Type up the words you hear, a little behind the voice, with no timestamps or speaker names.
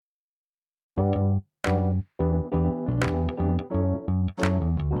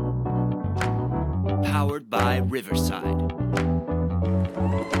by Riverside.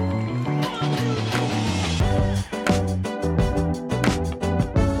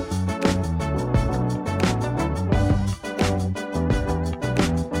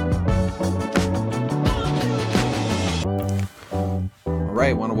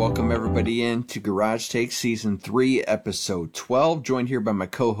 I want to welcome everybody in to Garage Take Season 3, Episode 12, joined here by my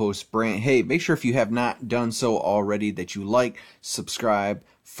co-host, Brant. Hey, make sure if you have not done so already that you like, subscribe,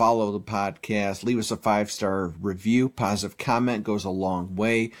 follow the podcast, leave us a 5-star review. Positive comment goes a long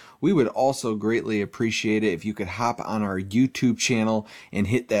way. We would also greatly appreciate it if you could hop on our YouTube channel and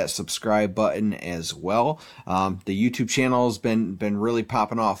hit that subscribe button as well. The YouTube channel has been really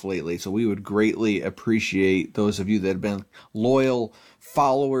popping off lately, so we would greatly appreciate those of you that have been loyal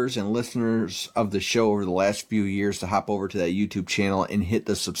followers and listeners of the show over the last few years to hop over to that YouTube channel and hit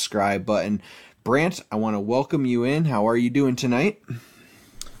the subscribe button. Brant, I want to welcome you in. How are you doing tonight?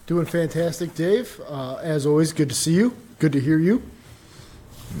 Doing fantastic, Dave. As always, good to see you. Good to hear you.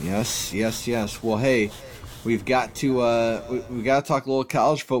 Yes. Well, hey, we've got to we got to talk a little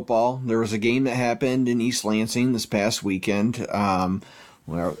college football. There was a game that happened in East Lansing this past weekend. There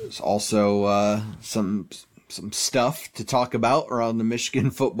was also some stuff to talk about around the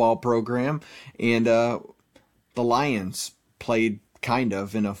Michigan football program, and the Lions played kind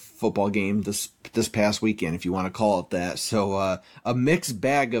of in a football game this past weekend, if you want to call it that. So a mixed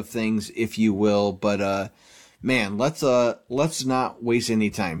bag of things, if you will. But man, let's not waste any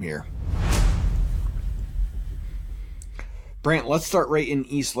time here. Brant, let's start right in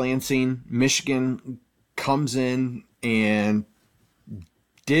East Lansing. Michigan comes in and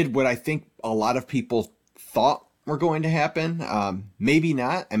did what I think a lot of people thought were going to happen. Maybe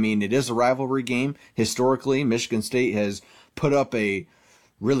not. I mean, it is a rivalry game. Historically, Michigan State has put up a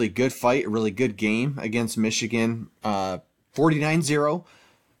really good fight, a really good game against Michigan. 49-0.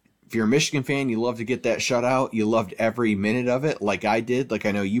 If you're a Michigan fan, you love to get that shutout. You loved every minute of it, like I did, like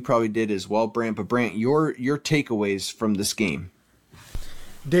I know you probably did as well, Brant. But Brant, your takeaways from this game?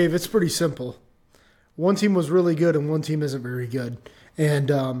 Dave, it's pretty simple. One team was really good and one team isn't very good.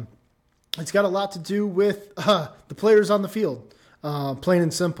 And it's got a lot to do with the players on the field, plain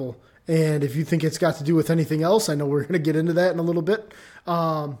and simple. And if you think it's got to do with anything else, I know we're going to get into that in a little bit.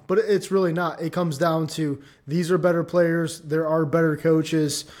 But it's really not. It comes down to these are better players. There are better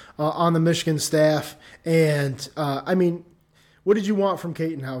coaches on the Michigan staff. And, I mean, what did you want from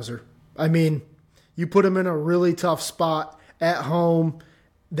Katin Houser? I mean, you put him in a really tough spot at home.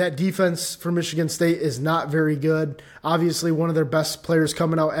 That defense for Michigan State is not very good. Obviously, one of their best players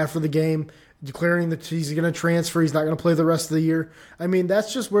coming out after the game, declaring that he's going to transfer. He's not going to play the rest of the year. I mean,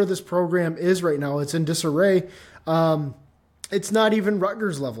 that's just where this program is right now. It's in disarray. It's not even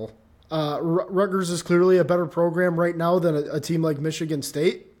Rutgers level. Rutgers is clearly a better program right now than a team like Michigan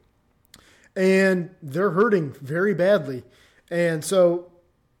State. And they're hurting very badly. And so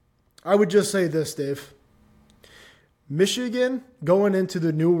I would just say this, Dave. Michigan, going into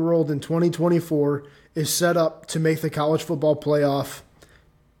the new world in 2024, is set up to make the college football playoff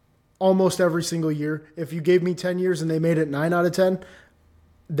almost every single year. If you gave me 10 years and they made it 9 out of 10,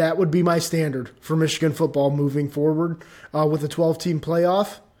 that would be my standard for Michigan football moving forward with a 12-team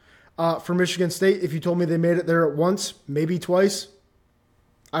playoff. For Michigan State, if you told me they made it there at once, maybe twice,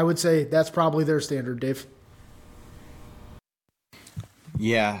 I would say that's probably their standard, Dave.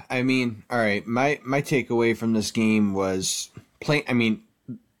 Yeah, I mean, all right, my takeaway from this game was plain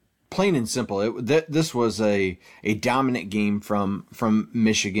and simple. This was a dominant game from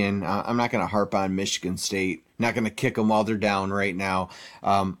Michigan. I'm not going to harp on Michigan State. Not going to kick them while they're down right now.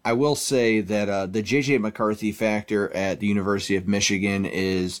 I will say that the J.J. McCarthy factor at the University of Michigan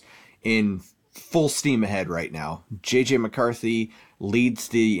is in full steam ahead right now. J.J. McCarthy leads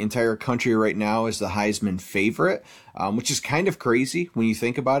the entire country right now as the Heisman favorite, which is kind of crazy when you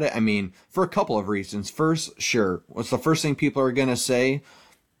think about it. I mean, for a couple of reasons. First, sure, what's the first thing people are going to say?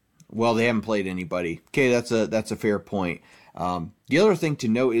 Well, they haven't played anybody. Okay, that's a fair point. The other thing to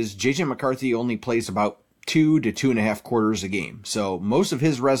note is J.J. McCarthy only plays about 2 to 2.5 quarters a game. So most of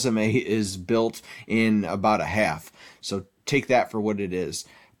his resume is built in about a half. So take that for what it is.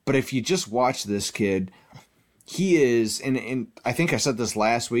 But if you just watch this kid, he is, and I think I said this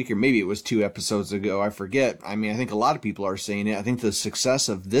last week, or maybe it was 2 episodes ago, I forget. I mean, I think a lot of people are saying it. I think the success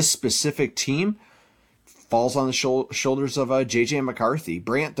of this specific team falls on the shoulders of J.J. McCarthy.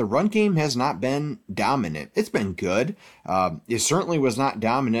 Brant, the run game has not been dominant. It's been good. It certainly was not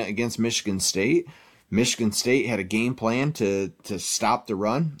dominant against Michigan State. Michigan State had a game plan to stop the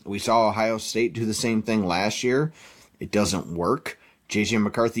run. We saw Ohio State do the same thing last year. It doesn't work. J.J.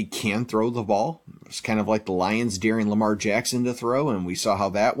 McCarthy can throw the ball. It's kind of like the Lions daring Lamar Jackson to throw, and we saw how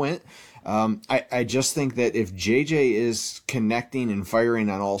that went. I just think that if JJ is connecting and firing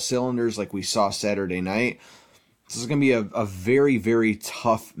on all cylinders like we saw Saturday night, this is going to be a very, very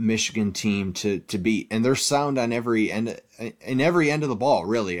tough Michigan team to beat. And they're sound on every end of the ball,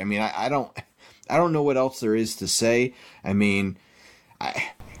 really. I mean, I don't know what else there is to say. I mean,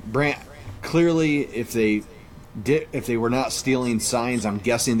 Brant, clearly if they were not stealing signs, I'm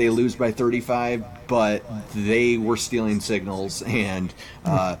guessing they lose by 35, but they were stealing signals, and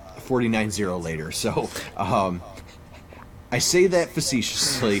 49-0 later. So I say that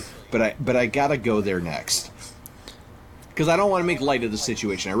facetiously, but I gotta go there next because I don't want to make light of the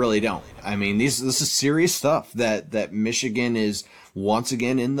situation. I really don't. I mean, this is serious stuff that Michigan is once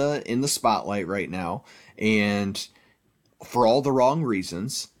again in the spotlight right now, and for all the wrong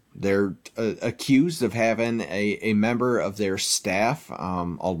reasons. They're accused of having a member of their staff,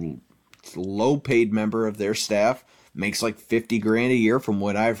 a low-paid member of their staff, makes like $50,000 a year from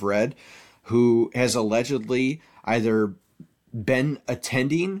what I've read, who has allegedly either been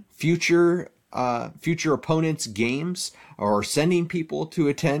attending future opponents' games or sending people to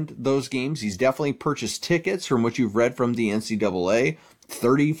attend those games. He's definitely purchased tickets, from what you've read from the NCAA,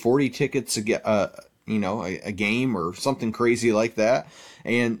 30, 40 tickets a game or something crazy like that.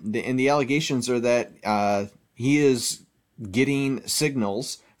 And the allegations are that he is getting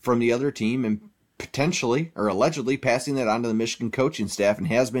signals from the other team and potentially or allegedly passing that on to the Michigan coaching staff, and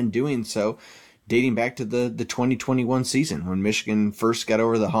has been doing so dating back to the 2021 season when Michigan first got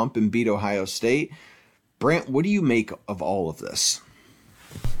over the hump and beat Ohio State. Brant, what do you make of all of this?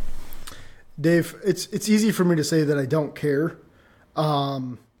 Dave, it's easy for me to say that I don't care,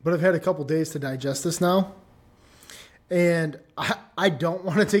 but I've had a couple days to digest this now. And I don't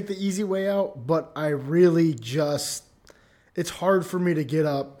want to take the easy way out, but I really just, it's hard for me to get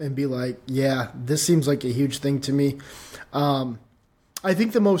up and be like, yeah, this seems like a huge thing to me. I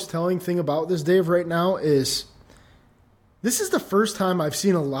think the most telling thing about this, Dave, right now is this is the first time I've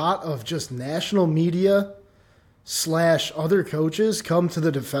seen a lot of just national media / other coaches come to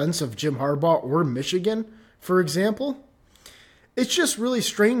the defense of Jim Harbaugh or Michigan, for example. It's just really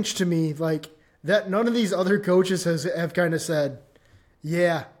strange to me, like, that none of these other coaches have kind of said,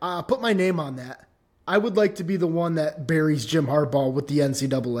 yeah, put my name on that. I would like to be the one that buries Jim Harbaugh with the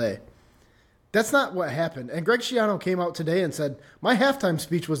NCAA. That's not what happened. And Greg Schiano came out today and said, my halftime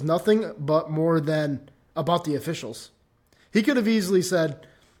speech was nothing but more than about the officials. He could have easily said,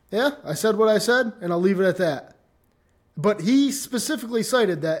 yeah, I said what I said, and I'll leave it at that. But he specifically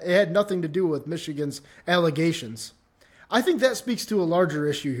cited that it had nothing to do with Michigan's allegations. I think that speaks to a larger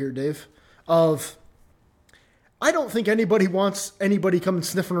issue here, Dave. I don't think anybody wants anybody coming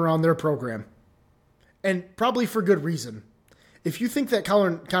sniffing around their program. And probably for good reason. If you think that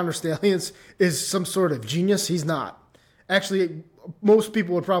Connor Stalions is some sort of genius, he's not. Actually, most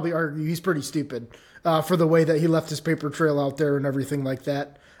people would probably argue he's pretty stupid for the way that he left his paper trail out there and everything like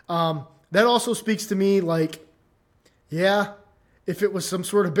that. That also speaks to me like, yeah, if it was some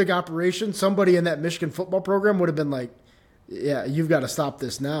sort of big operation, somebody in that Michigan football program would have been like, yeah, you've got to stop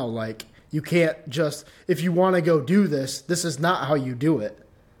this now. Like, you can't just, if you want to go do this, this is not how you do it.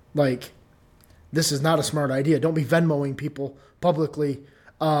 Like, this is not a smart idea. Don't be Venmoing people publicly,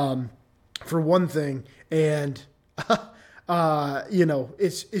 for one thing. And,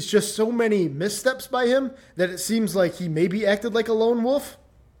 it's just so many missteps by him that it seems like he maybe acted like a lone wolf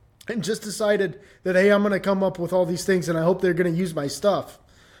and just decided that, hey, I'm going to come up with all these things and I hope they're going to use my stuff.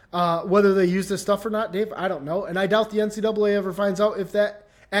 Whether they use this stuff or not, Dave, I don't know. And I doubt the NCAA ever finds out if that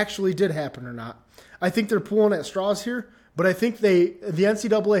actually did happen or not. I think they're pulling at straws here, but I think the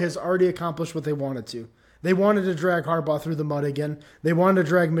NCAA has already accomplished what they wanted to. They wanted to drag Harbaugh through the mud again. They wanted to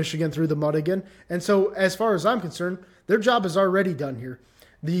drag Michigan through the mud again. And so as far as I'm concerned, their job is already done here.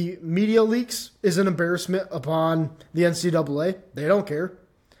 The media leaks is an embarrassment upon the NCAA. They don't care.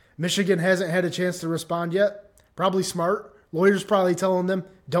 Michigan hasn't had a chance to respond yet. Probably smart. Lawyers probably telling them,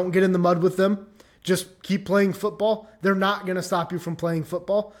 don't get in the mud with them. Just keep playing football. They're not going to stop you from playing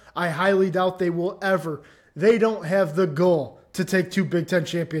football. I highly doubt they will ever. They don't have the goal to take 2 Big Ten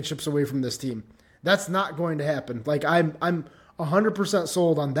championships away from this team. That's not going to happen. Like, I'm 100%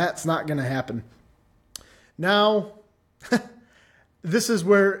 sold on that's not going to happen. Now, this is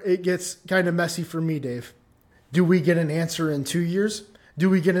where it gets kind of messy for me, Dave. Do we get an answer in 2 years? Do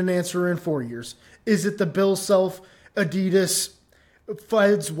we get an answer in 4 years? Is it the Bill Self, Adidas,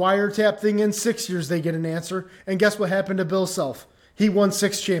 Feds wiretap thing? In 6 years they get an answer? And guess what happened to Bill Self? He won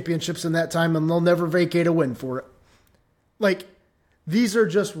 6 championships in that time, and they'll never vacate a win for it. Like, these are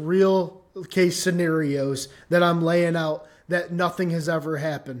just real case scenarios that I'm laying out that nothing has ever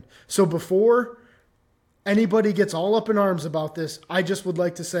happened. So before anybody gets all up in arms about this, I just would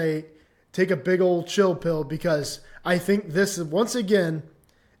like to say take a big old chill pill, because I think this, once again,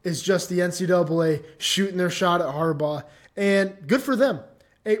 is just the NCAA shooting their shot at Harbaugh. And good for them,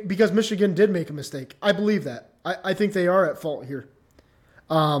 because Michigan did make a mistake. I believe that. I think they are at fault here.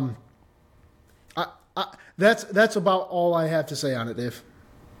 That's about all I have to say on it, Dave.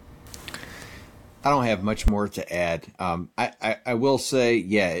 I don't have much more to add. I will say,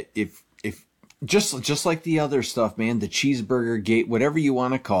 yeah, if just like the other stuff, man, the cheeseburger gate, whatever you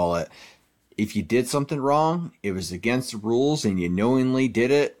want to call it, if you did something wrong, it was against the rules, and you knowingly did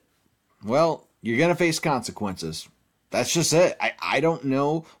it, well, you're going to face consequences. That's just it. I don't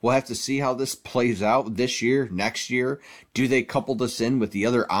know. We'll have to see how this plays out this year, next year. Do they couple this in with the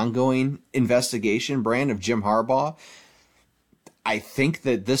other ongoing investigation, Brand, of Jim Harbaugh? I think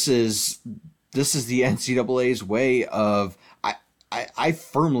that this is the NCAA's way of. I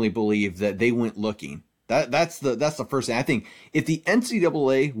firmly believe that they went looking. That's the first thing. I think if the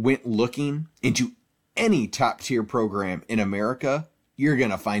NCAA went looking into any top tier program in America, you're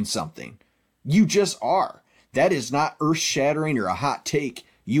gonna find something. You just are. That is not earth shattering or a hot take.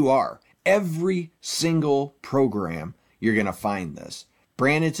 You are. Every single program, you're gonna find this.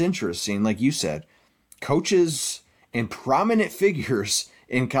 Brand, it's interesting, like you said, coaches and prominent figures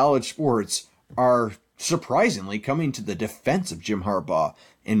in college sports are surprisingly coming to the defense of Jim Harbaugh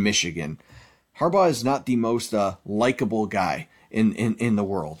in Michigan. Harbaugh is not the most likable guy in the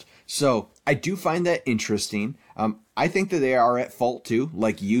world. So I do find that interesting. I think that they are at fault too,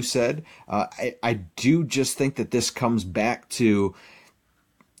 like you said. I do just think that this comes back to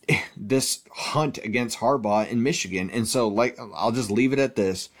this hunt against Harbaugh in Michigan. And so, like, I'll just leave it at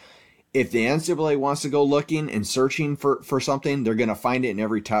this. If the NCAA wants to go looking and searching for something, they're going to find it in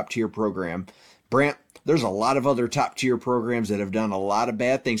every top tier program. Brant, there's a lot of other top tier programs that have done a lot of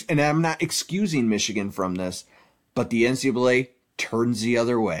bad things. And I'm not excusing Michigan from this, but the NCAA turns the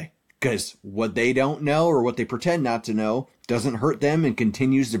other way. Because what they don't know, or what they pretend not to know, doesn't hurt them and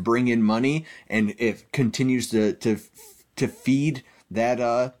continues to bring in money, and it continues to feed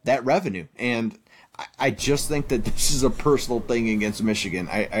that revenue. And I just think that this is a personal thing against Michigan.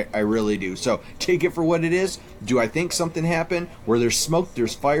 I really do. So take it for what it is. Do I think something happened? Where there's smoke,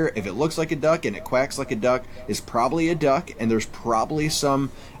 there's fire. If it looks like a duck and it quacks like a duck, it's probably a duck, and there's probably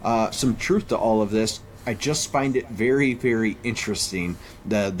some truth to all of this. I just find it very, very interesting,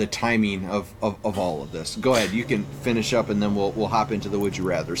 the timing of all of this. Go ahead, you can finish up, and then we'll hop into the Would You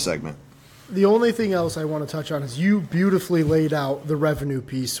Rather segment. The only thing else I want to touch on is you beautifully laid out the revenue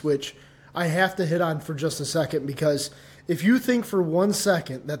piece, which I have to hit on for just a second, because if you think for 1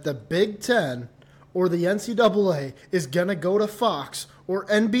 second that the Big Ten or the NCAA is going to go to Fox or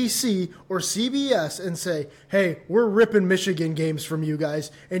NBC or CBS and say, hey, we're ripping Michigan games from you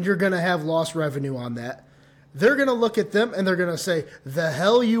guys, and you're going to have lost revenue on that, they're going to look at them and they're going to say, the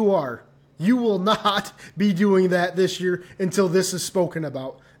hell you are. You will not be doing that this year until this is spoken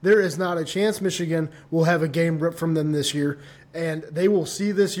about. There is not a chance Michigan will have a game ripped from them this year, and they will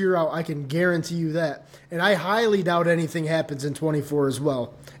see this year out. I can guarantee you that. And I highly doubt anything happens in 24 as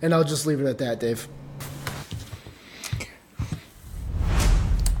well. And I'll just leave it at that, Dave.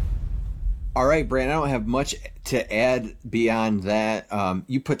 All right, Brandon, I don't have much to add beyond that.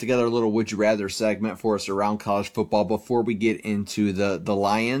 You put together a little Would You Rather segment for us around college football. Before we get into the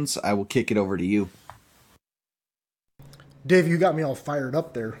Lions, I will kick it over to you. Dave, you got me all fired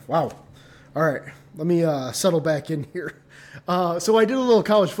up there. Wow. All right, let me settle back in here. So I did a little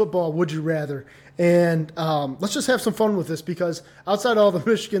college football Would You Rather, and let's just have some fun with this, because outside of all the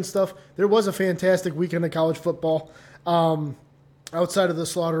Michigan stuff, there was a fantastic weekend of college football outside of the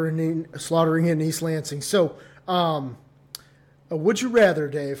slaughtering in East Lansing. So would you rather,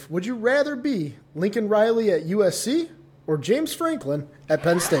 Dave? Would you rather be Lincoln Riley at USC or James Franklin at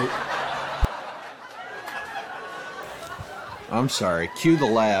Penn State? I'm sorry. Cue the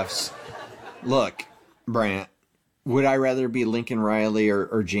laughs. Look, Brant, would I rather be Lincoln Riley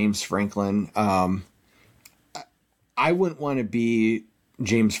or James Franklin? I wouldn't want to be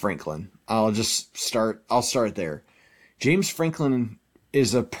James Franklin. I'll start there. James Franklin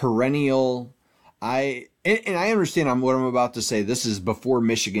is a perennial. I understand what I'm about to say. This is before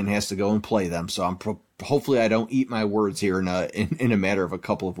Michigan has to go and play them, so hopefully I don't eat my words here in a matter of a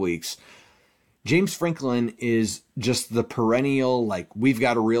couple of weeks. James Franklin is just the perennial, like, we've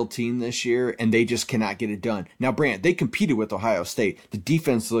got a real team this year, and they just cannot get it done. Now, Brant, they competed with Ohio State. The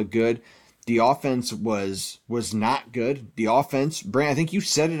defense looked good. The offense was not good. The offense, Brant, I think you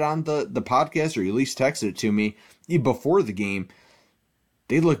said it on the podcast, or you at least texted it to me before the game.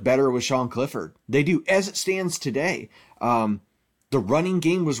 They look better with Sean Clifford. They do, as it stands today. The running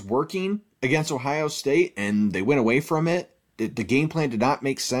game was working. against Ohio State, and they went away from it. The game plan did not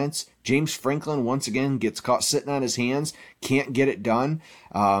make sense. James Franklin, once again, gets caught sitting on his hands, can't get it done.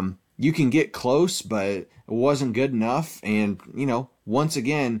 You can get close, but it wasn't good enough. And, once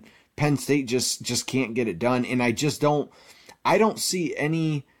again, Penn State just can't get it done. And I don't see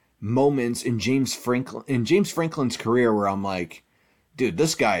any moments in James Franklin's career where I'm like, dude,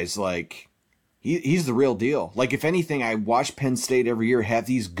 this guy's like, he's the real deal. Like, if anything, I watch Penn State every year have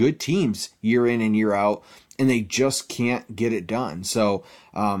these good teams year in and year out, and they just can't get it done. So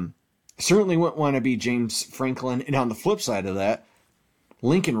certainly wouldn't want to be James Franklin. And on the flip side of that,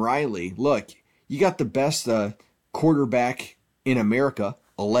 Lincoln Riley, look, you got the best quarterback in America,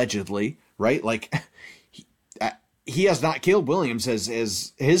 allegedly, right? Like, he has not. Caleb Williams as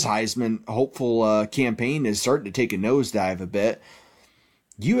his Heisman hopeful campaign is starting to take a nosedive a bit.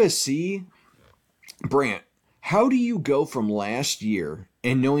 USC, Brant, how do you go from last year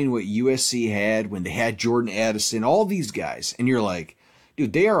and knowing what USC had when they had Jordan Addison, all these guys, and you're like,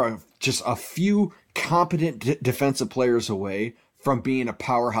 dude, they are just a few competent defensive players away from being a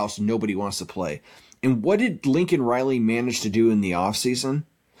powerhouse nobody wants to play. And what did Lincoln Riley manage to do in the offseason?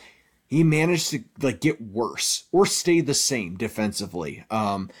 He managed to get worse or stay the same defensively.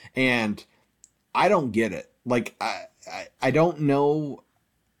 And I don't get it. Like, I don't know.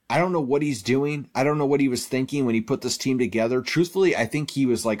 I don't know what he's doing. I don't know what he was thinking when he put this team together. Truthfully, I think he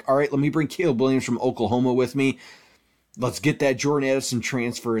was like, all right, let me bring Caleb Williams from Oklahoma with me. Let's get that Jordan Addison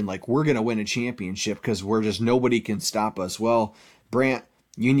transfer, and we're going to win a championship because nobody can stop us. Well, Brant,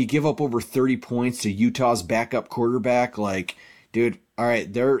 you give up over 30 points to Utah's backup quarterback. Like, dude, all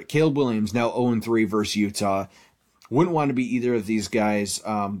right, Caleb Williams now 0-3 versus Utah. Wouldn't want to be either of these guys.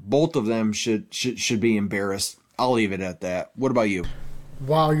 Both of them should be embarrassed. I'll leave it at that. What about you?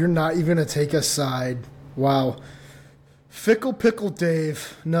 Wow, you're not even going to take a side. Wow. Fickle Pickle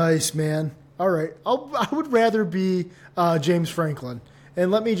Dave. Nice, man. All right. I would rather be James Franklin.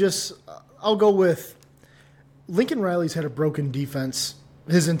 And I'll go with Lincoln Riley's had a broken defense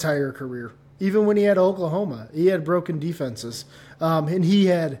his entire career. Even when he had Oklahoma, he had broken defenses. And he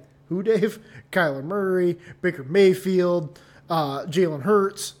had, who, Dave? Kyler Murray, Baker Mayfield, Jalen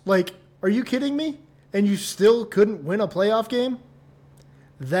Hurts. Like, are you kidding me? And you still couldn't win a playoff game?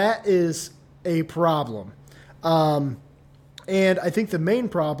 That is a problem. And I think the main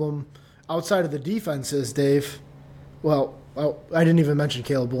problem outside of the defense is, Dave, well, I didn't even mention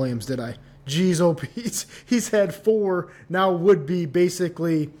Caleb Williams, did I? Jeez, he's had 4, now would be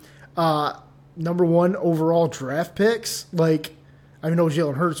basically number 1 overall draft picks. Like, I know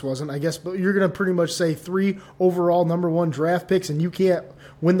Jalen Hurts wasn't, I guess, but you're going to pretty much say 3 overall number 1 draft picks and you can't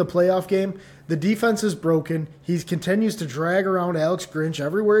win the playoff game. The defense is broken. He continues to drag around Alex Grinch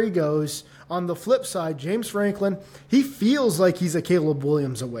everywhere he goes. On the flip side, James Franklin, he feels like he's a Caleb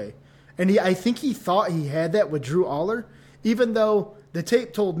Williams away. And I think he thought he had that with Drew Aller, even though the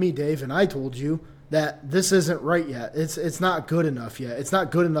tape told me, Dave, and I told you, that this isn't right yet. It's not good enough yet. It's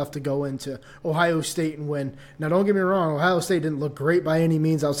not good enough to go into Ohio State and win. Now, don't get me wrong, Ohio State didn't look great by any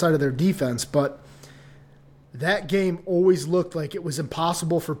means outside of their defense, but that game always looked like it was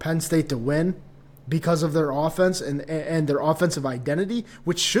impossible for Penn State to win because of their offense and their offensive identity,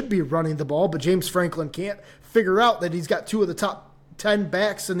 which should be running the ball, but James Franklin can't figure out that he's got 2 of the top 10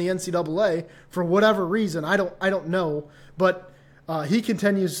 backs in the NCAA for whatever reason. I don't know, but he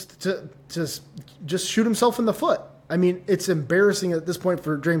continues to just shoot himself in the foot. I mean, it's embarrassing at this point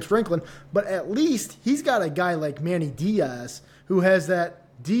for James Franklin, but at least he's got a guy like Manny Diaz who has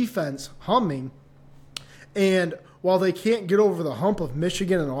that defense humming. And while they can't get over the hump of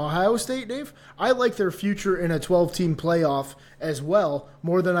Michigan and Ohio State, Dave, I like their future in a 12-team playoff as well,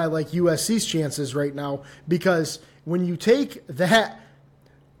 more than I like USC's chances right now, because when you take that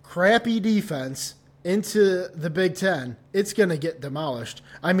crappy defense into the Big Ten, it's going to get demolished.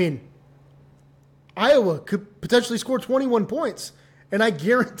 I mean, Iowa could potentially score 21 points, and I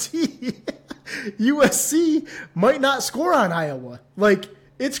guarantee USC might not score on Iowa. Like,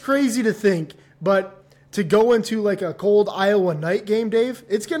 it's crazy to think, but to go into like a cold Iowa night game, Dave,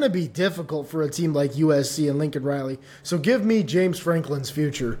 it's going to be difficult for a team like USC and Lincoln Riley. So give me James Franklin's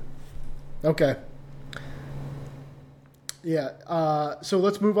future. Okay. Yeah, so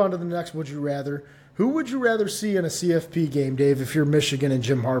let's move on to the next Would You Rather. Who would you rather see in a CFP game, Dave, if you're Michigan and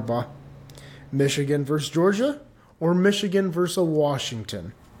Jim Harbaugh? Michigan versus Georgia or Michigan versus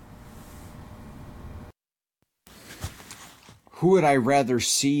Washington? Who would I rather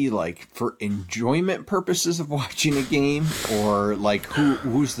see, like, for enjoyment purposes of watching a game, or like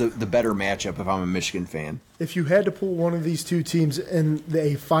who's the better matchup if I'm a Michigan fan? If you had to pull one of these two teams in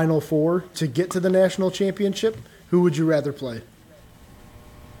a Final Four to get to the national championship, who would you rather play?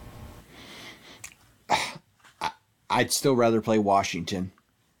 I'd still rather play Washington.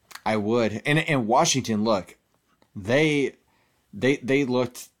 I would. And Washington, look, they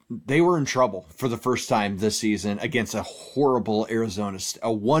were in trouble for the first time this season against a horrible a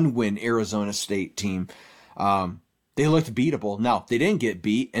 1-win Arizona State team. They looked beatable. Now, they didn't get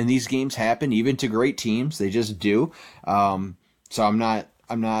beat, and these games happen even to great teams. They just do. So I'm not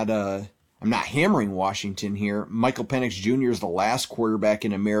hammering Washington here. Michael Penix Jr. is the last quarterback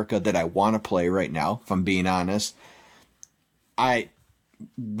in America that I want to play right now, if I'm being honest.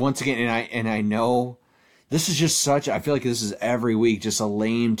 Once again, and I know this is just I feel like this is every week just a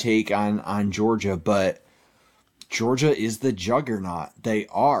lame take on Georgia, but Georgia is the juggernaut. They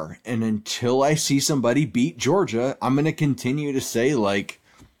are. And until I see somebody beat Georgia, I'm going to continue to say, like,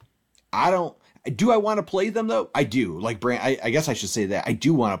 do I want to play them, though? I do. Like, Brand, I guess I should say that. I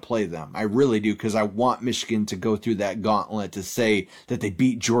do want to play them. I really do, because I want Michigan to go through that gauntlet to say that they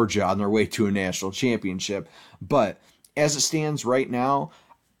beat Georgia on their way to a national championship. But as it stands right now,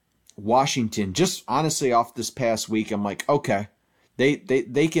 Washington, just honestly off this past week, I'm like, okay,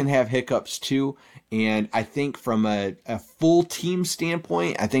 they can have hiccups too. And I think from a full team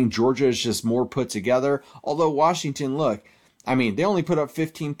standpoint, I think Georgia is just more put together. Although Washington, look, I mean, they only put up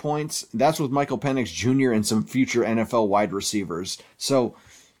 15 points. That's with Michael Penix Jr. and some future NFL wide receivers. So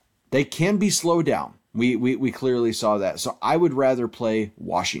they can be slowed down. We clearly saw that. So I would rather play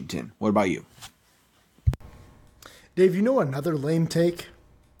Washington. What about you? Dave, you know another lame take?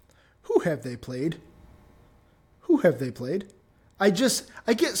 Who have they played? Who have they played? I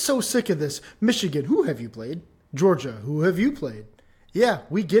get so sick of this. Michigan, who have you played? Georgia, who have you played? Yeah,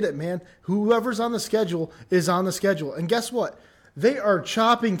 we get it, man. Whoever's on the schedule is on the schedule. And guess what? They are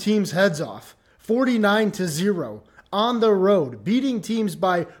chopping teams' heads off. 49-0 on the road, beating teams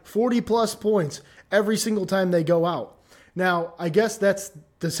by 40-plus points every single time they go out. Now, I guess that's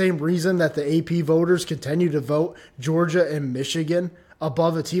the same reason that the AP voters continue to vote Georgia and Michigan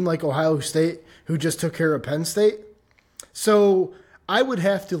above a team like Ohio State, who just took care of Penn State. So I would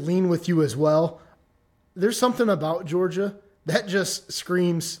have to lean with you as well. There's something about Georgia that just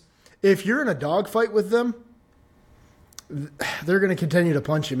screams, if you're in a dogfight with them, they're going to continue to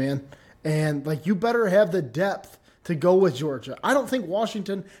punch you, man. And like, you better have the depth to go with Georgia. I don't think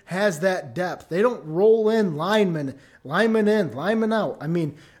Washington has that depth. They don't roll in linemen in, linemen out. I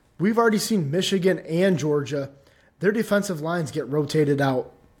mean, we've already seen Michigan and Georgia. Their defensive lines get rotated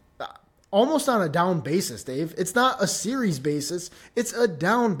out almost on a down basis, Dave. It's not a series basis. It's a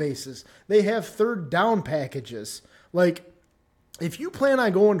down basis. They have third down packages. Like, if you plan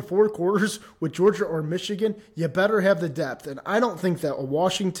on going 4 quarters with Georgia or Michigan, you better have the depth. And I don't think that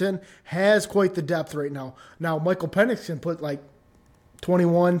Washington has quite the depth right now. Now, Michael Penix can put like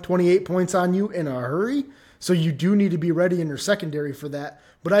 21, 28 points on you in a hurry. So you do need to be ready in your secondary for that.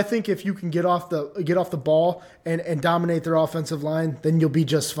 But I think if you can get off the ball and dominate their offensive line, then you'll be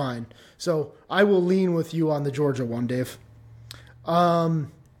just fine. So I will lean with you on the Georgia one, Dave. Last,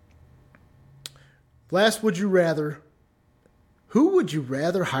 would you rather? Who would you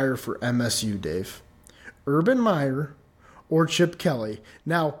rather hire for MSU, Dave? Urban Meyer or Chip Kelly?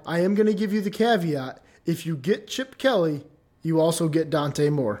 Now, I am going to give you the caveat. If you get Chip Kelly, you also get Dante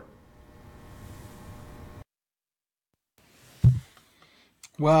Moore.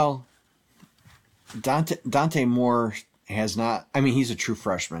 Well, Dante Moore has not, I mean, he's a true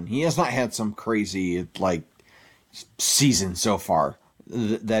freshman. He has not had some crazy, like, season so far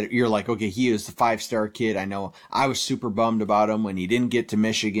that you're like, okay, he is the 5-star kid. I know I was super bummed about him when he didn't get to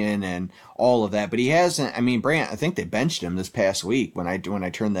Michigan and all of that, but he hasn't. I mean, Brant, I think they benched him this past week when I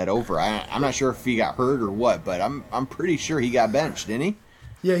turned that over. I'm not sure if he got hurt or what, but I'm pretty sure he got benched, didn't he?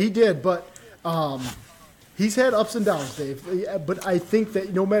 Yeah, he did, but he's had ups and downs, Dave. But I think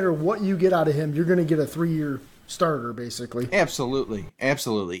that no matter what you get out of him, you're going to get a 3-year starter, basically. Absolutely.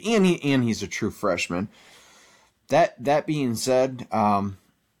 And he's a true freshman. That being said,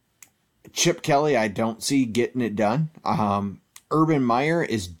 Chip Kelly, I don't see getting it done. Urban Meyer,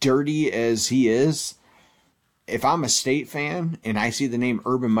 as dirty as he is, if I'm a State fan and I see the name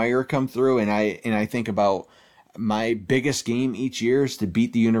Urban Meyer come through, and I think about my biggest game each year is to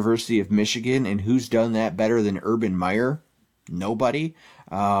beat the University of Michigan, and who's done that better than Urban Meyer? Nobody.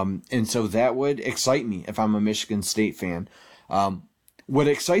 And so that would excite me if I'm a Michigan State fan. What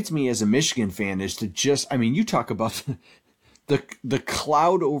excites me as a Michigan fan is to just, I mean, you talk about the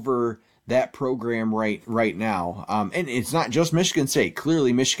cloud over that program right now. And it's not just Michigan State.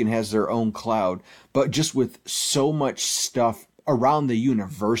 Clearly Michigan has their own cloud, but just with so much stuff around the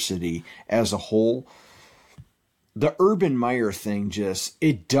university as a whole, the Urban Meyer thing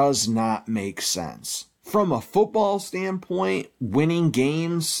it does not make sense. From a football standpoint, winning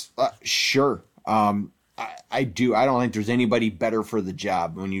games, sure. I do. I don't think there's anybody better for the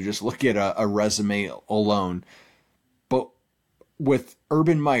job when you just look at a resume alone. But with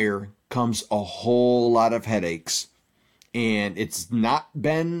Urban Meyer comes a whole lot of headaches. And it's not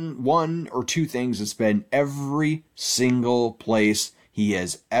been one or two things. It's been every single place he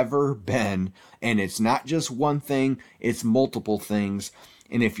has ever been. And it's not just one thing, it's multiple things.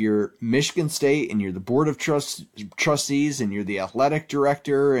 And if you're Michigan State and you're the board of trustees and you're the athletic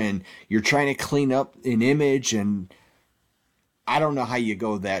director and you're trying to clean up an image, and I don't know how you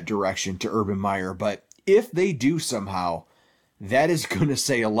go that direction to Urban Meyer, but if they do somehow, that is going to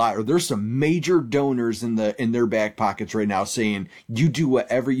say a lot. Or there's some major donors in their back pockets right now saying, you do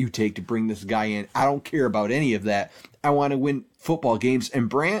whatever you take to bring this guy in. I don't care about any of that. I want to win football games. And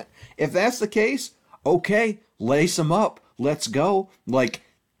Brant, if that's the case, okay, lace him up. Let's go. Like,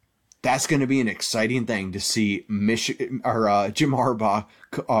 that's going to be an exciting thing to see Jim Harbaugh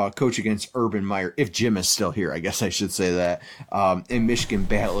coach against Urban Meyer, if Jim is still here, I guess I should say that, in Michigan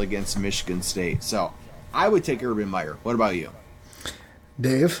battle against Michigan State. So I would take Urban Meyer. What about you?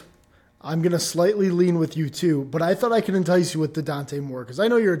 Dave, I'm going to slightly lean with you too, but I thought I could entice you with the Dante Moore because I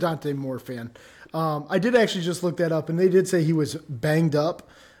know you're a Dante Moore fan. I did actually just look that up, and they did say he was banged up,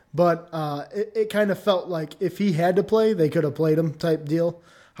 but it kind of felt like if he had to play, they could have played him type deal.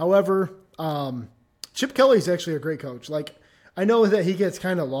 However, Chip Kelly's actually a great coach. Like, I know that he gets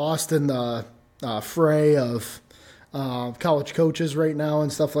kind of lost in the fray of college coaches right now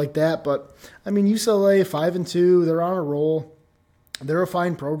and stuff like that, but I mean, UCLA 5-2, they're on a roll. They're a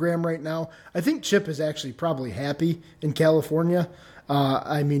fine program right now. I think Chip is actually probably happy in California.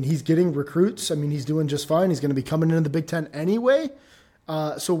 I mean, he's getting recruits. I mean, he's doing just fine. He's going to be coming into the Big Ten anyway.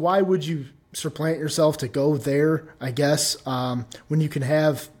 So why would you supplant yourself to go there, I guess, when you can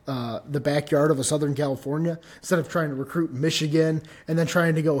have the backyard of a Southern California instead of trying to recruit Michigan and then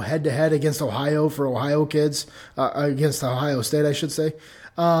trying to go head-to-head against Ohio for Ohio kids, against Ohio State, I should say.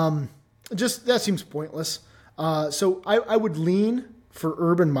 Just that seems pointless. So I would lean for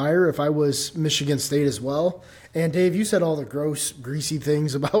Urban Meyer if I was Michigan State as well. And Dave, you said all the gross, greasy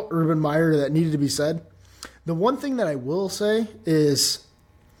things about Urban Meyer that needed to be said. The one thing that I will say is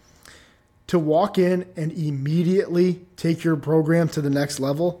to walk in and immediately take your program to the next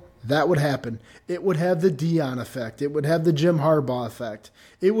level, that would happen. It would have the Dion effect. It would have the Jim Harbaugh effect.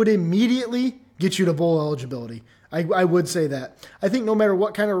 It would immediately get you to bowl eligibility. I would say that. I think no matter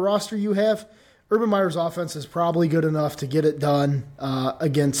what kind of roster you have, Urban Meyer's offense is probably good enough to get it done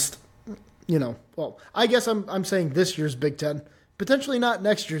against, well, I guess I'm saying this year's Big Ten, potentially not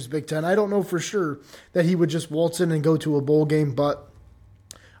next year's Big Ten. I don't know for sure that he would just waltz in and go to a bowl game, but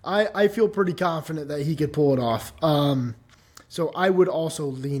I feel pretty confident that he could pull it off. So I would also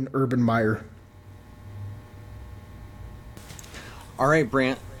lean Urban Meyer. All right,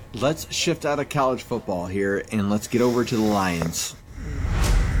 Brant, let's shift out of college football here and let's get over to the Lions.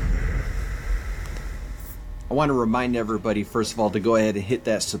 I want to remind everybody, first of all, to go ahead and hit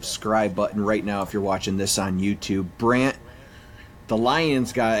that subscribe button right now if you're watching this on YouTube. Brant, the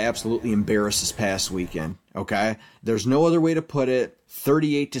Lions got absolutely embarrassed this past weekend, okay? There's no other way to put it.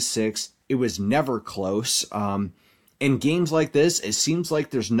 38-6. It was never close. In games like this, it seems like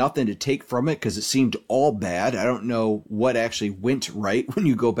there's nothing to take from it because it seemed all bad. I don't know what actually went right when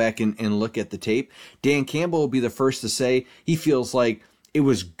you go back and look at the tape. Dan Campbell will be the first to say he feels like it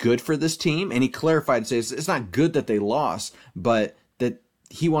was good for this team, and he clarified and says it's not good that they lost, but that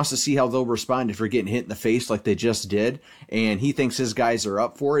he wants to see how they'll respond if they're getting hit in the face like they just did, and he thinks his guys are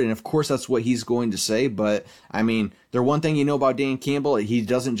up for it, and of course that's what he's going to say, but I mean, the one thing you know about Dan Campbell, he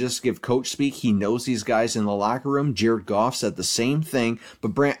doesn't just give coach speak, he knows these guys in the locker room. Jared Goff said the same thing,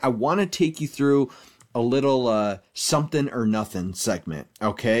 but Brant, I want to take you through a little something or nothing segment,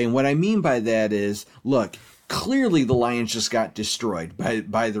 okay? And what I mean by that is, look, clearly the Lions just got destroyed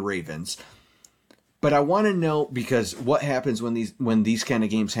by the Ravens. But I want to know, because what happens when these kind of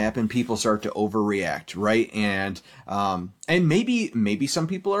games happen, people start to overreact, right? And maybe some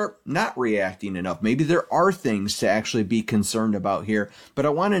people are not reacting enough. Maybe there are things to actually be concerned about here. But I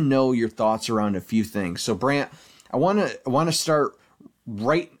want to know your thoughts around a few things. So Brant, I want to start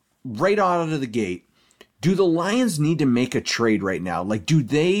right out of the gate. Do the Lions need to make a trade right now? Like,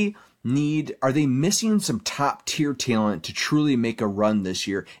 are they missing some top tier talent to truly make a run this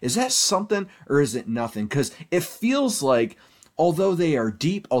year? Is that something or is it nothing? Because it feels like, although they are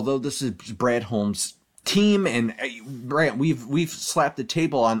deep, although this is Brad Holmes' team, and Brant, we've slapped the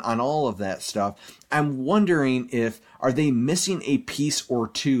table on all of that stuff. I'm wondering are they missing a piece or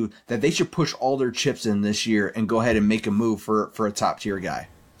two that they should push all their chips in this year and go ahead and make a move for a top tier guy?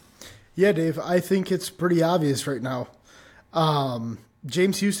 Yeah, Dave, I think it's pretty obvious right now.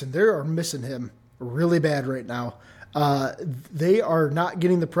 James Houston, they are missing him really bad right now. They are not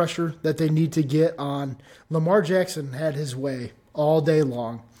getting the pressure that they need to get on. Lamar Jackson had his way all day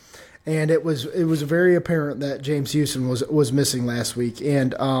long, and it was very apparent that James Houston was missing last week.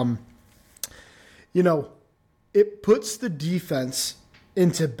 And it puts the defense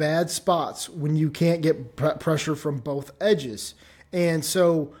into bad spots when you can't get pressure from both edges. And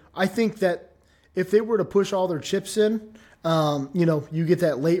so I think that if they were to push all their chips in, you get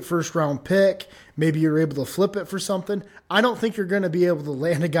that late first round pick. Maybe you're able to flip it for something. I don't think you're going to be able to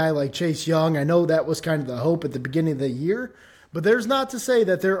land a guy like Chase Young. I know that was kind of the hope at the beginning of the year, but there's not to say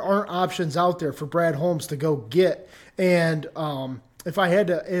that there aren't options out there for Brad Holmes to go get. And if I had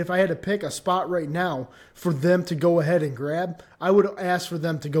to pick a spot right now for them to go ahead and grab, I would ask for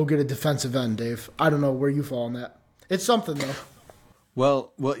them to go get a defensive end, Dave. I don't know where you fall on that. It's something though.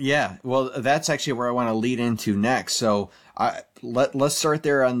 Well, yeah. Well, that's actually where I want to lead into next. So let's start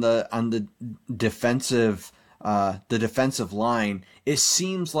there on the defensive line. It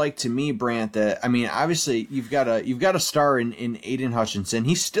seems like to me, Brant, that obviously you've got a star in Aiden Hutchinson.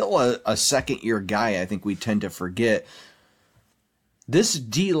 He's still a second year guy. I think we tend to forget. This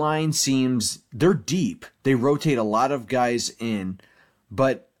D line they're deep. They rotate a lot of guys in,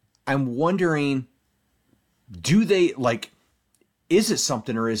 but I'm wondering, is it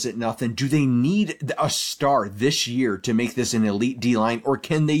something or is it nothing? Do they need a star this year to make this an elite D-line, or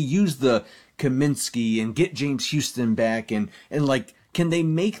can they use the Kaminsky and get James Houston back and can they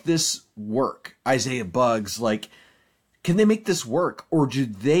make this work? Isaiah Buggs, can they make this work, or do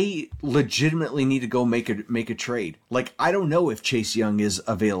they legitimately need to go make a trade? I don't know if Chase Young is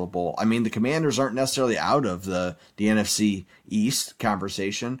available. The Commanders aren't necessarily out of the NFC East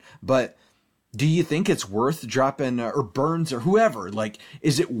conversation, but do you think it's worth dropping, or Burns or whoever,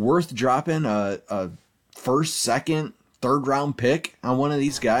 is it worth dropping a first, second, third round pick on one of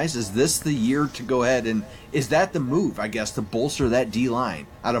these guys? Is this the year to go ahead, and is that the move, I guess, to bolster that D-line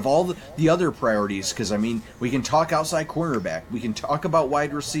out of all the other priorities? Because, we can talk outside cornerback. We can talk about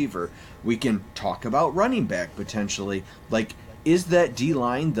wide receiver. We can talk about running back potentially. Is that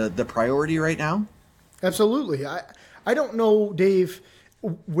D-line the priority right now? Absolutely. I don't know, Dave,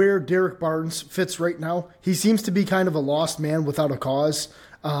 where Derek Barnes fits right now. He seems to be kind of a lost man without a cause.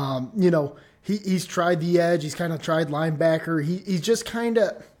 He's tried the edge. He's kind of tried linebacker. He's just kind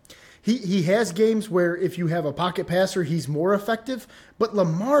of he has games where if you have a pocket passer, he's more effective. But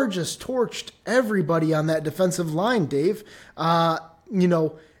Lamar just torched everybody on that defensive line, Dave.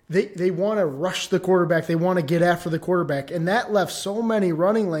 They want to rush the quarterback. They want to get after the quarterback. And that left so many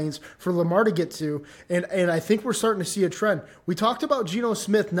running lanes for Lamar to get to. And I think we're starting to see a trend. We talked about Geno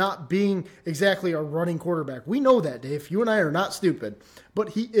Smith not being exactly a running quarterback. We know that, Dave. You and I are not stupid. But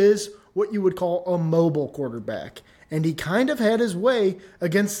he is what you would call a mobile quarterback. And he kind of had his way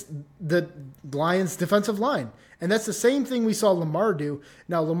against the Lions' defensive line. And that's the same thing we saw Lamar do.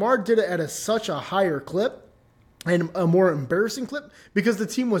 Now, Lamar did it at such a higher clip and a more embarrassing clip because the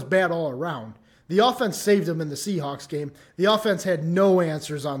team was bad all around. The offense saved them in the Seahawks game. The offense had no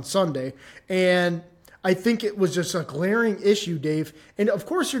answers on Sunday. And I think it was just a glaring issue, Dave. And of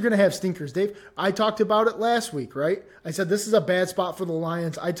course you're going to have stinkers, Dave. I talked about it last week, right? I said this is a bad spot for the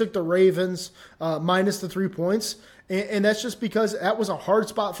Lions. I took the Ravens minus the 3 points. And that's just because that was a hard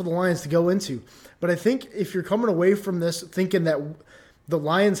spot for the Lions to go into. But I think if you're coming away from this thinking that the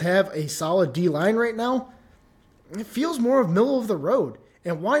Lions have a solid D-line right now, it feels more of middle of the road.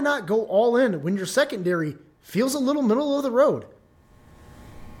 And why not go all in when your secondary feels a little middle of the road?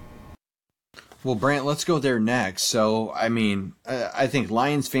 Well, Brant, let's go there next. So, I think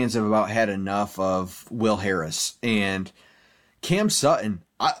Lions fans have about had enough of Will Harris and Cam Sutton.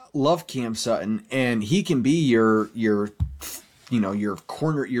 I love Cam Sutton, and he can be your top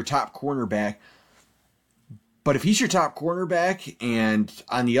cornerback. But if he's your top cornerback, and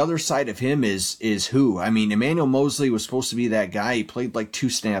on the other side of him is who? Emmanuel Mosley was supposed to be that guy. He played 2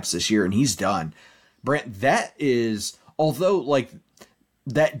 snaps this year, and he's done. Brant, that is, although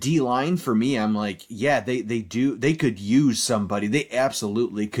that D-line for me, I'm they could use somebody. They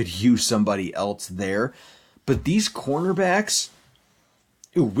absolutely could use somebody else there. But these cornerbacks,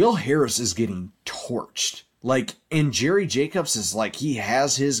 Will Harris is getting torched. And Jerry Jacobs is he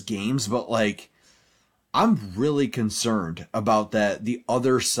has his games, but I'm really concerned about the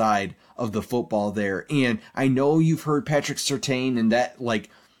other side of the football there. And I know you've heard Patrick Surtain and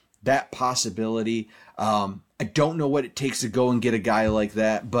that possibility. I don't know what it takes to go and get a guy like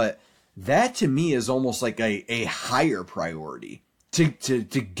that, but that to me is almost a higher priority to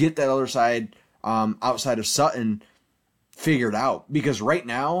get that other side outside of Sutton figured out. Because right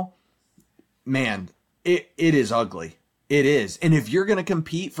now, man, it is ugly. It is. And if you're going to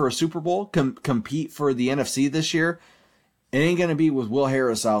compete for a Super Bowl, compete for the NFC this year, it ain't going to be with Will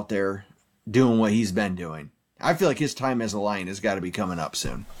Harris out there doing what he's been doing. I feel like his time as a Lion has got to be coming up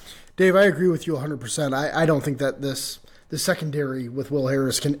soon. Dave, I agree with you 100%. I don't think that the secondary with Will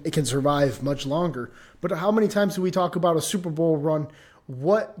Harris can survive much longer. But how many times do we talk about a Super Bowl run?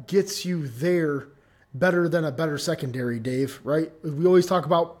 What gets you there better than a better secondary, Dave, right? We always talk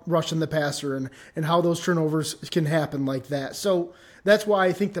about rushing the passer and how those turnovers can happen like that. So that's why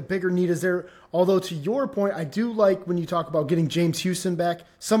I think the bigger need is there. Although to your point, I do like when you talk about getting James Houston back.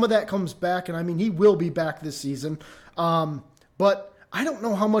 Some of that comes back, and I mean, he will be back this season. But I don't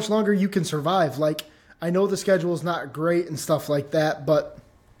know how much longer you can survive. Like, I know the schedule is not great and stuff like that, but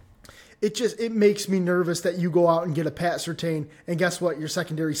it makes me nervous that you go out and get a Pat Surtain, and guess what? Your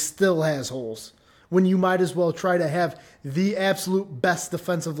secondary still has holes, when you might as well try to have the absolute best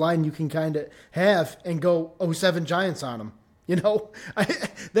defensive line you can kind of have and go 07 Giants on them. You know,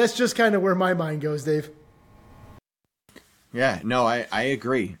 that's just kind of where my mind goes, Dave. Yeah, no, I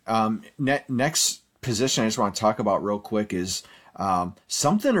agree. Next position I just want to talk about real quick is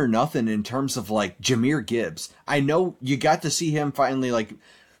something or nothing in terms of like Jahmyr Gibbs. I know you got to see him finally like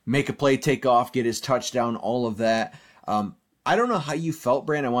make a play, take off, get his touchdown, all of that. I don't know how you felt,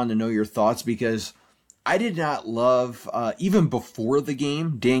 Brand. I wanted to know your thoughts because I did not love, even before the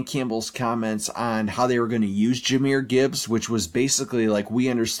game, Dan Campbell's comments on how they were going to use Jahmyr Gibbs, which was basically like, we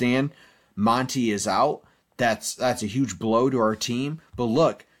understand Monty is out. That's a huge blow to our team. But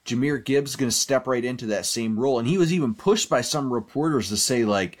look, Jahmyr Gibbs is going to step right into that same role. And he was even pushed by some reporters to say,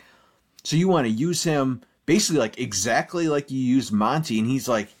 like, so you want to use him basically like exactly like you used Monty. And he's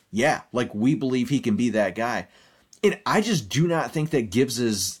like, yeah, like we believe he can be that guy. And I just do not think that Gibbs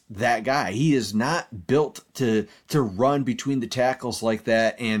is that guy. He is not built to run between the tackles like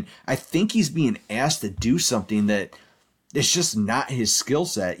that. And I think he's being asked to do something that it's just not his skill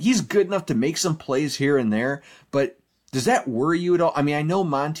set. He's good enough to make some plays here and there, but does that worry you at all? I mean, I know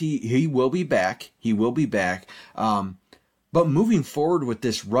Monty, he will be back. He will be back. But moving forward with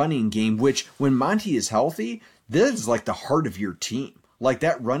this running game, which when Monty is healthy, this is like the heart of your team. Like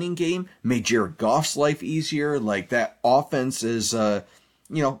that running game made Jared Goff's life easier. Like that offense is,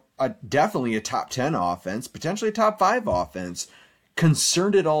 definitely a top 10 offense, potentially a top 5 offense.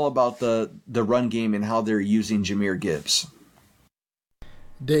 Concerned at all about the run game and how they're using Jahmyr Gibbs?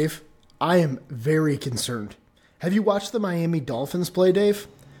 Dave, I am very concerned. Have you watched the Miami Dolphins play, Dave?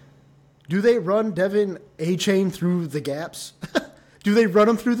 Do they run Devin A-Chain through the gaps? Do they run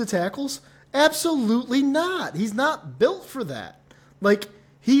him through the tackles? Absolutely not. He's not built for that. Like,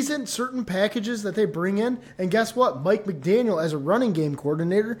 he's in certain packages that they bring in, and guess what? Mike McDaniel, as a running game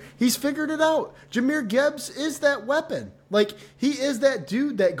coordinator, he's figured it out. Jahmyr Gibbs is that weapon. Like, he is that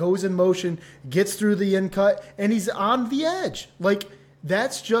dude that goes in motion, gets through the in cut, and he's on the edge. Like,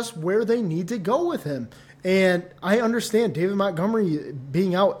 that's just where they need to go with him. And I understand David Montgomery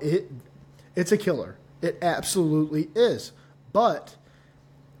being out, it's a killer. It absolutely is. But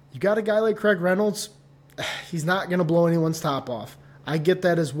you got a guy like Craig Reynolds, he's not going to blow anyone's top off. I get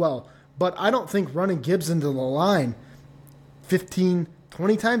that as well. But I don't think running Gibbs into the line 15,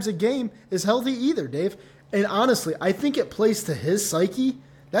 20 times a game is healthy either, Dave. And honestly, I think it plays to his psyche.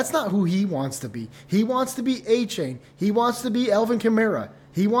 That's not who he wants to be. He wants to be A-Chain. He wants to be Alvin Kamara.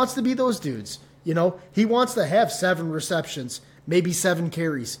 He wants to be those dudes. You know, he wants to have 7 receptions, maybe 7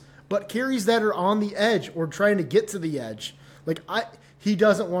 carries. But carries that are on the edge or trying to get to the edge. He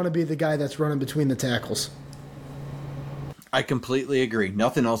doesn't want to be the guy that's running between the tackles. I completely agree.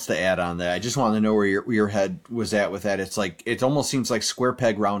 Nothing else to add on that. I just wanted to know where your head was at with that. It's like, it almost seems like square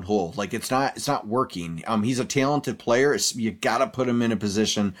peg round hole. Like it's not working. He's a talented player. You got to put him in a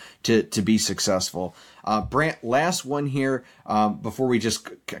position to be successul. Brant, last one here before we just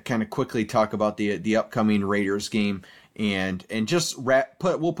kind of quickly talk about the upcoming Raiders game and just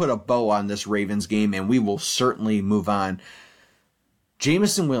we'll put a bow on this Ravens game and we will certainly move on.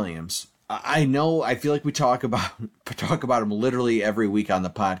 Jameson Williams. I know, I feel like we talk about him literally every week on the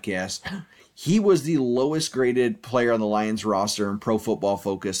podcast. He was the lowest graded player on the Lions roster in Pro Football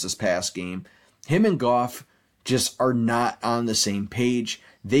Focus this past game. Him and Goff just are not on the same page.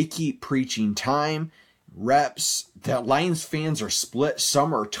 They keep preaching time, reps. The Lions fans are split.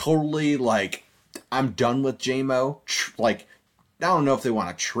 Some are totally like, I'm done with J-Mo. Like, I don't know if they want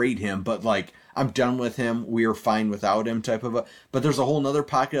to trade him, but like, I'm done with him. We are fine without him type of but there's a whole nother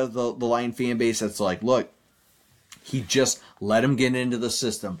pocket of the Lion fan base that's like, look, he just let him get into the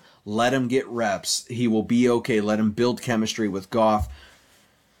system. Let him get reps. He will be okay. Let him build chemistry with Goff.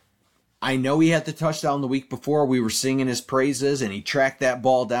 I know he had the touchdown the week before. We were singing his praises and he tracked that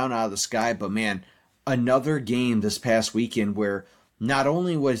ball down out of the sky. But man, another game this past weekend where not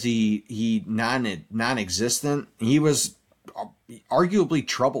only was he non-existent, he was arguably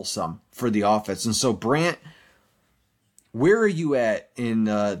troublesome for the offense. And so, Brant, where are you at in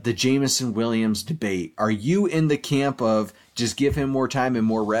the Jamison Williams debate? Are you in the camp of just give him more time and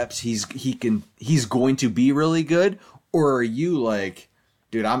more reps? He's going to be really good, or are you like,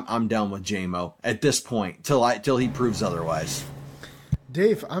 dude, I'm done with J-Mo at this point till he proves otherwise?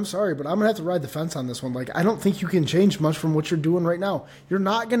 Dave, I'm sorry, but I'm going to have to ride the fence on this one. Like, I don't think you can change much from what you're doing right now. You're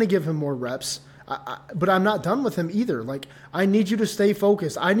not going to give him more reps, but I'm not done with him either. Like, I need you to stay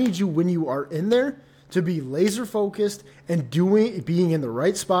focused. I need you, when you are in there, to be laser focused and being in the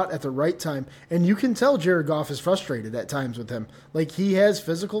right spot at the right time. And you can tell Jared Goff is frustrated at times with him. Like, he has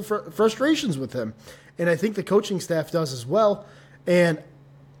physical frustrations with him. And I think the coaching staff does as well. And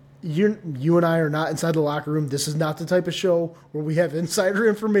you and I are not inside the locker room. This is not the type of show where we have insider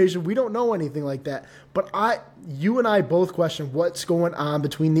information. We don't know anything like that. But you and I both question what's going on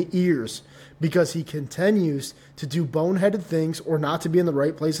between the ears, because he continues to do boneheaded things or not to be in the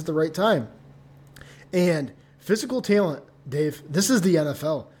right place at the right time. And physical talent, Dave, this is the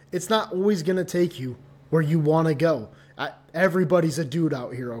NFL. It's not always going to take you where you want to go. Everybody's a dude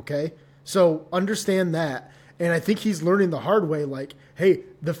out here, okay? So understand that. And I think he's learning the hard way, like, hey,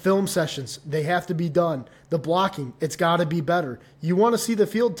 the film sessions, they have to be done. The blocking, it's got to be better. You want to see the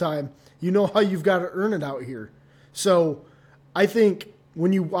field time, you know how you've got to earn it out here. So I think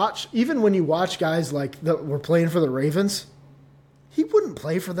when you watch guys like that were playing for the Ravens, he wouldn't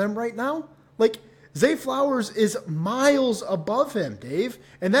play for them right now. Like, Zay Flowers is miles above him, Dave.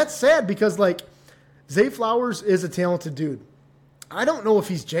 And that's sad because, like, Zay Flowers is a talented dude. I don't know if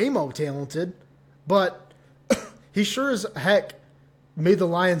he's J-Mo talented, but he sure as heck made the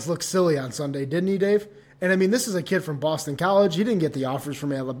Lions look silly on Sunday, didn't he, Dave? And, I mean, this is a kid from Boston College. He didn't get the offers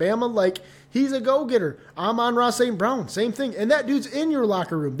from Alabama. Like, he's a go-getter. Amon-Ra St. Brown, same thing. And that dude's in your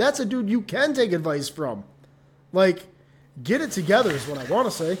locker room. That's a dude you can take advice from. Like, get it together is what I want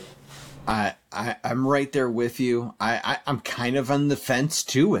to say. I'm right there with you. I'm kind of on the fence,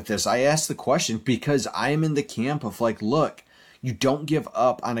 too, with this. I asked the question because I'm in the camp of, like, look, you don't give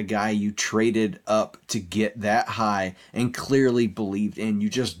up on a guy you traded up to get that high and clearly believed in. You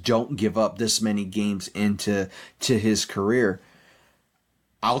just don't give up this many games into his career.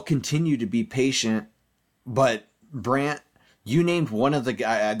 I'll continue to be patient, but Brant, you named one of the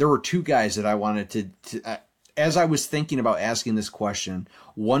guys. There were two guys that I wanted to as I was thinking about asking this question.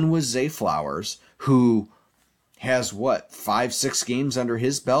 One was Zay Flowers, who has 5-6 games under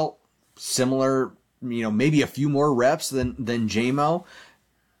his belt, similar, maybe a few more reps than J-Mo.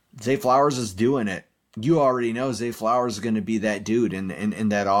 Zay Flowers is doing it. You already know Zay Flowers is going to be that dude in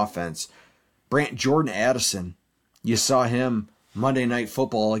that offense. Brant, Jordan Addison, you saw him Monday Night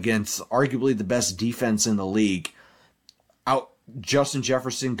Football against arguably the best defense in the league. Justin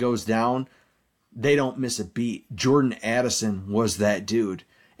Jefferson goes down. They don't miss a beat. Jordan Addison was that dude.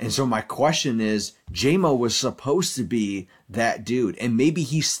 And so my question is, J-Mo was supposed to be that dude, and maybe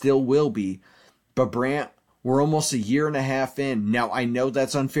he still will be. But Brant, we're almost a year and a half in. Now, I know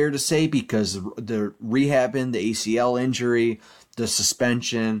that's unfair to say because the rehabbing, the ACL injury, the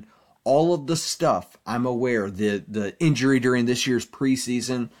suspension, all of the stuff, I'm aware. The injury during this year's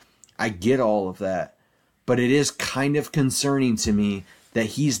preseason, I get all of that. But it is kind of concerning to me that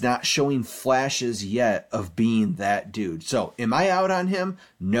he's not showing flashes yet of being that dude. So, am I out on him?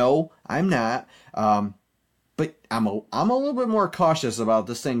 No, I'm not. But I'm a little bit more cautious about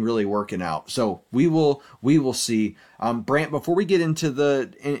this thing really working out. So we will see. Brant, before we get into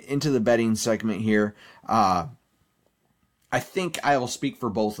the betting segment here, I think I will speak for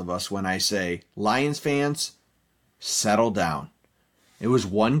both of us when I say, Lions fans, settle down. It was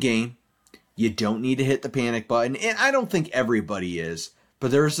one game. You don't need to hit the panic button, and I don't think everybody is. But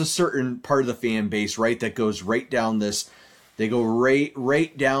there's a certain part of the fan base, right, that goes right down this. They go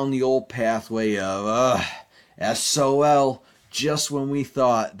right down the old pathway of SOL. Just when we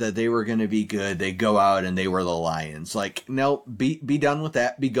thought that they were going to be good, they go out and they were the Lions. Like, no, be done with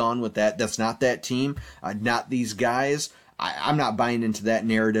that. Be gone with that. That's not that team. Not these guys. I'm not buying into that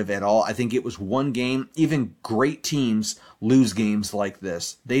narrative at all. I think it was one game. Even great teams lose games like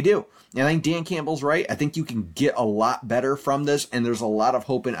this. They do. And I think Dan Campbell's right. I think you can get a lot better from this, and there's a lot of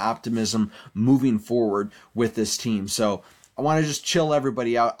hope and optimism moving forward with this team. So I want to just chill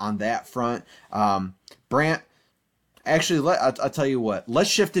everybody out on that front. Brant, actually, I'll tell you what. Let's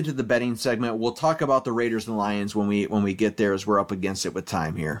shift into the betting segment. We'll talk about the Raiders and Lions when we get there, as we're up against it with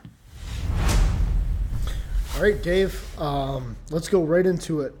time here. All right, Dave, let's go right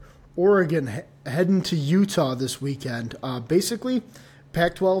into it. Oregon heading to Utah this weekend. Basically,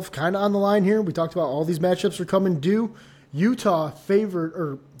 Pac-12 kind of on the line here. We talked about all these matchups are coming due. Utah favored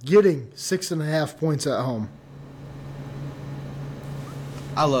or getting 6.5 points at home.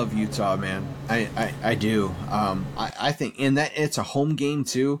 I love Utah, man. I do. I think in that it's a home game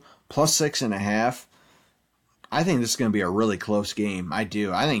too, plus 6.5. I think this is going to be a really close game. I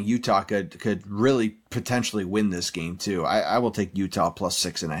do. I think Utah could really potentially win this game too. I will take Utah plus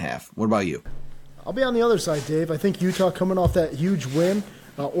 6.5. What about you? I'll be on the other side, Dave. I think Utah coming off that huge win.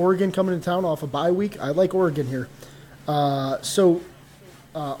 Oregon coming to town off a bye week. I like Oregon here. Ohio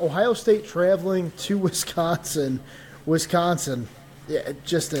State traveling to Wisconsin. Wisconsin, yeah,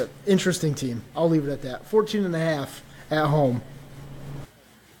 just an interesting team. I'll leave it at that. 14.5 at home.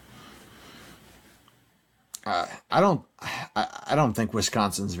 I don't think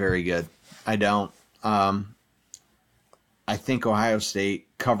Wisconsin's very good. I don't. I think Ohio State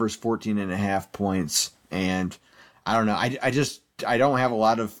covers 14.5 points, and I don't know. I don't have a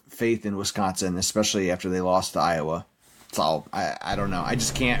lot of faith in Wisconsin, especially after they lost to Iowa. So I don't know. I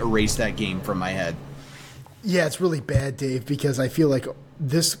just can't erase that game from my head. Yeah, it's really bad, Dave, because I feel like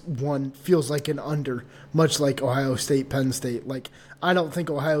this one feels like an under, much like Ohio State, Penn State. Like, I don't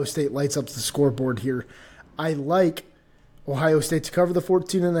think Ohio State lights up the scoreboard here. I like Ohio State to cover the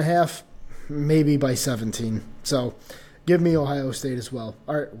 14.5, maybe by 17. So give me Ohio State as well.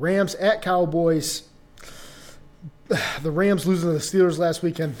 All right, Rams at Cowboys. The Rams losing to the Steelers last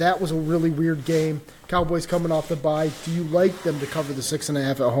weekend. That was a really weird game. Cowboys coming off the bye. Do you like them to cover the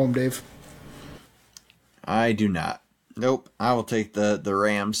 6.5 at home, Dave? I do not. Nope. I will take the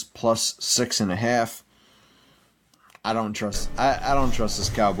Rams plus 6.5. I don't trust this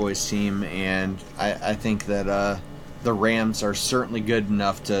Cowboys team, and I think that the Rams are certainly good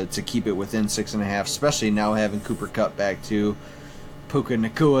enough to keep it within 6.5, especially now having Cooper Kupp back too. Puka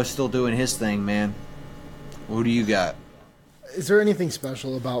Nacua still doing his thing, man. Who do you got? Is there anything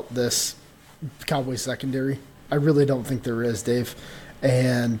special about this Cowboys secondary? I really don't think there is, Dave.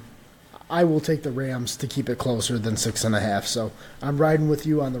 And I will take the Rams to keep it closer than 6.5. So I'm riding with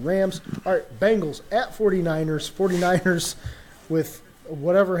you on the Rams. All right, Bengals at 49ers. 49ers with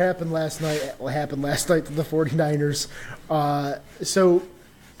whatever happened last night to the 49ers. So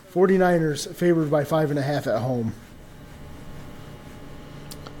 49ers favored by 5.5 at home.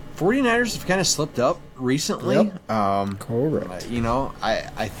 49ers have kind of slipped up recently. Yep. Correct.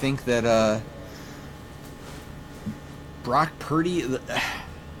 I think that Brock Purdy,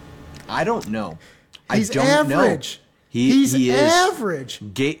 I don't know. He's I don't average. know. He's he is average.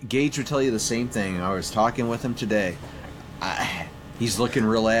 Gage would tell you the same thing. I was talking with him today. He's looking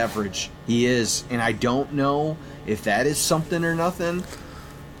real average. He is, and I don't know if that is something or nothing,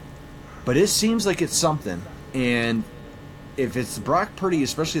 but it seems like it's something. And if it's Brock Purdy,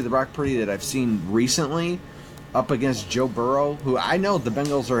 especially the Brock Purdy that I've seen recently, up against Joe Burrow, who I know the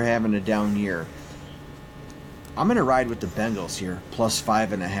Bengals are having a down year, I'm going to ride with the Bengals here, plus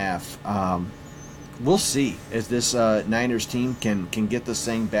 5.5. We'll see if this Niners team can get this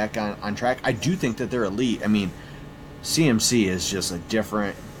thing back on track. I do think that they're elite. I mean, CMC is just a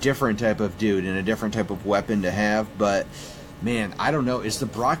different type of dude and a different type of weapon to have, but man, I don't know. Is the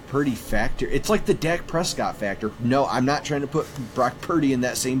Brock Purdy factor? It's like the Dak Prescott factor. No, I'm not trying to put Brock Purdy in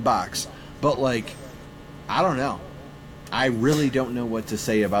that same box, but I don't know. I really don't know what to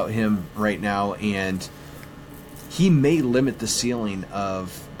say about him right now, and he may limit the ceiling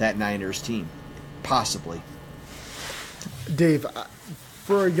of that Niners team, possibly. Dave,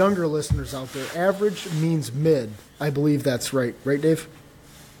 for our younger listeners out there, average means mid. I believe that's right. Right, Dave?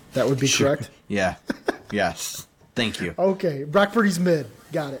 That would be correct? Yeah. Yes. Thank you. Okay. Brock Purdy's mid.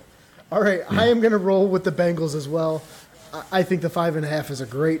 Got it. All right. Yeah. I am going to roll with the Bengals as well. I think the 5.5 is a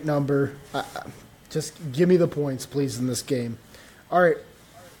great number. Just give me the points, please, in this game. All right.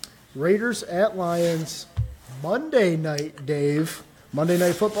 Raiders at Lions. Monday night, Dave. Monday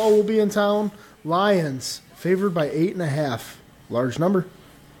Night Football will be in town. Lions favored by 8.5. Large number.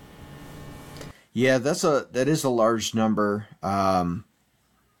 Yeah, that is a large number. The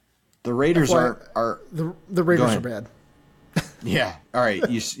Raiders are the Raiders are bad. Yeah. All right.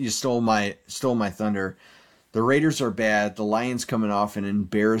 You stole my thunder. The Raiders are bad. The Lions coming off an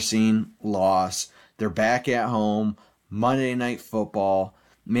embarrassing loss. They're back at home. Monday Night Football.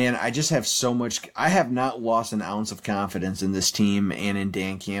 Man, I just have so much. I have not lost an ounce of confidence in this team and in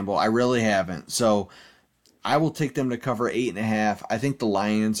Dan Campbell. I really haven't. So I will take them to cover 8.5. I think the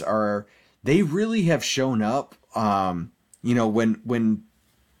Lions are. They really have shown up.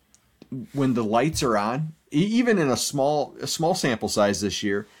 When the lights are on, even in a small sample size this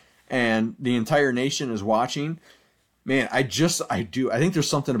year, and the entire nation is watching, Man, I do. I think there's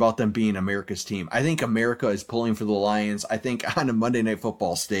something about them being America's team. I think America is pulling for the Lions. I think on a Monday Night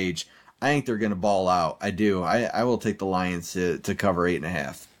Football stage, I think they're going to ball out. I do. I will take the Lions to cover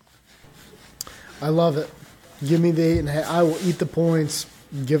 8.5. I love it. Give me the 8.5. I will eat the points.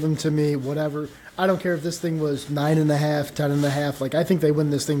 Give them to me, whatever. I don't care if this thing was 9.5, 10.5. Like, I think they win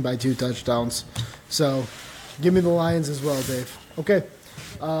this thing by 2 touchdowns. So, give me the Lions as well, Dave. Okay.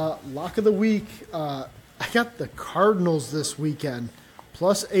 Lock of the week. I got the Cardinals this weekend,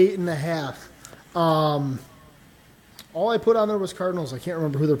 plus 8.5. All I put on there was Cardinals. I can't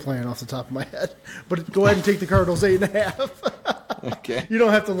remember who they're playing off the top of my head. But go ahead and take the Cardinals 8.5. Okay. You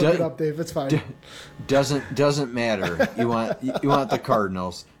don't have to look it up, Dave. It's fine. Doesn't matter. You want the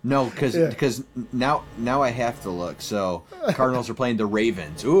Cardinals. No, because now I have to look. So Cardinals are playing the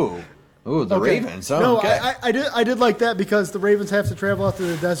Ravens. Ooh, the Okay. Ravens. Oh, No, okay. I did like that because the Ravens have to travel out to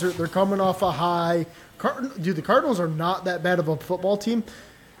the desert. They're coming off a high. Dude, the Cardinals are not that bad of a football team.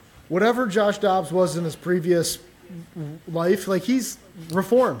 Whatever Josh Dobbs was in his previous life, like, he's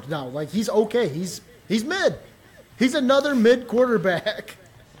reformed now. Like, he's okay. He's mid. He's another mid quarterback.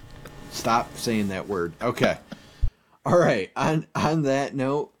 Stop saying that word. Okay. All right. On that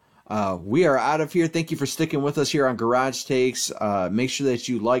note, we are out of here. Thank you for sticking with us here on Garage Takes. Make sure that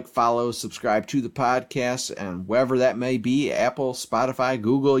you like, follow, subscribe to the podcast, and wherever that may be, Apple, Spotify,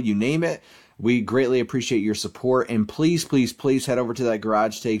 Google, you name it. We greatly appreciate your support, and please, please, please head over to that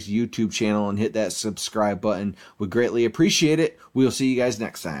Garage Takes YouTube channel and hit that subscribe button. We greatly appreciate it. We'll see you guys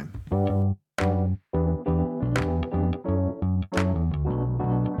next time.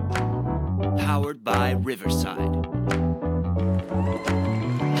 Powered by Riverside.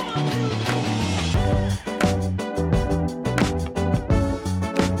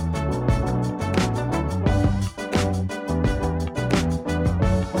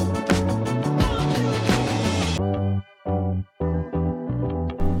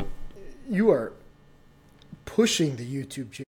 You are pushing the YouTube channel.